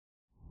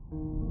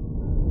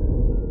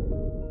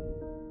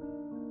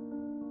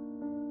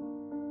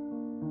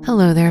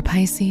Hello there,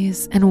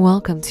 Pisces, and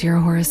welcome to your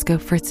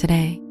horoscope for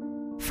today,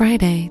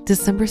 Friday,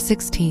 December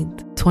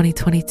 16th,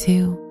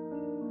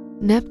 2022.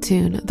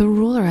 Neptune, the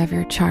ruler of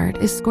your chart,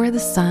 is square the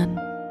sun,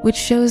 which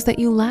shows that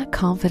you lack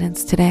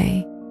confidence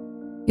today.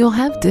 You'll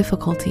have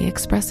difficulty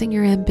expressing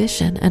your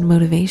ambition and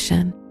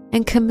motivation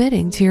and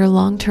committing to your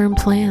long-term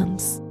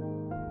plans.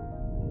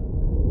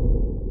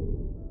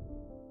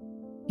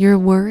 Your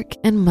work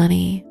and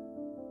money.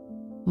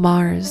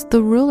 Mars,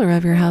 the ruler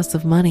of your house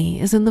of money,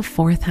 is in the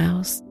 4th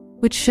house,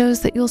 which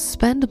shows that you'll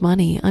spend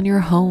money on your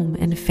home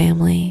and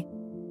family.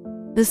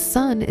 The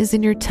sun is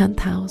in your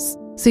 10th house,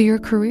 so your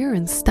career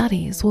and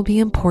studies will be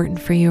important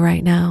for you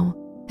right now,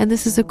 and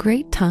this is a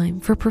great time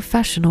for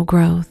professional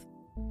growth.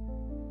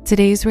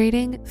 Today's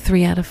rating,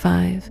 3 out of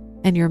 5,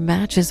 and your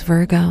match is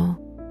Virgo.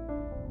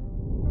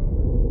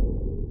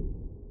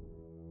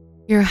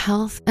 Your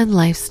health and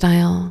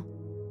lifestyle.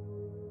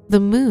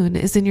 The moon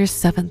is in your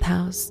 7th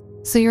house,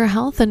 so your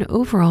health and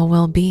overall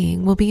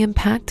well-being will be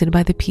impacted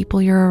by the people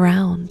you're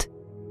around.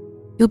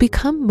 You'll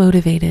become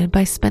motivated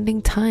by spending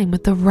time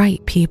with the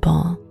right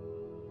people.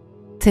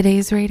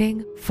 Today's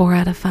rating, 4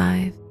 out of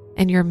 5,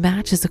 and your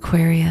match is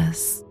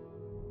Aquarius.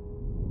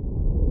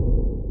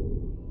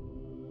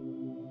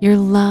 Your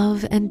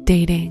love and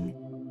dating.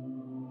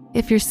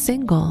 If you're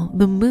single,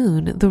 the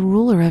moon, the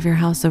ruler of your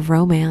house of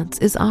romance,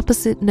 is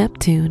opposite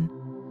Neptune,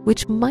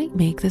 which might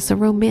make this a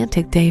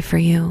romantic day for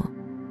you.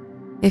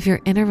 If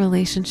you're in a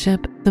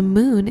relationship, the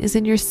moon is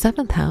in your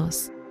 7th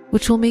house,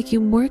 which will make you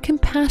more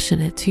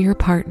compassionate to your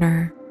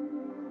partner.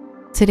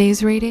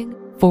 Today's rating,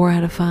 4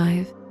 out of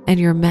 5, and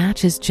your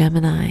match is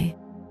Gemini.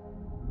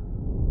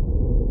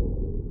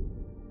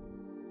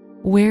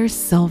 Wear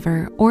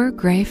silver or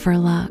gray for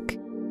luck.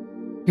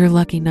 Your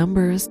lucky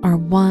numbers are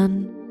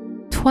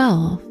 1,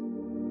 12,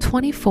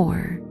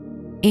 24,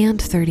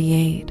 and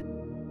 38.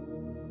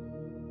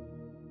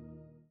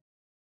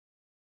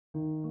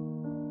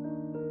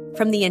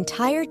 From the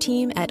entire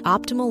team at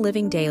Optimal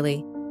Living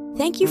Daily,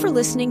 thank you for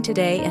listening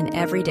today and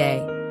every day.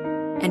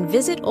 And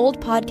visit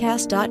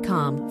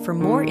oldpodcast.com for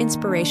more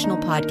inspirational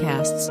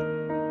podcasts.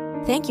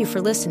 Thank you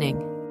for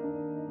listening.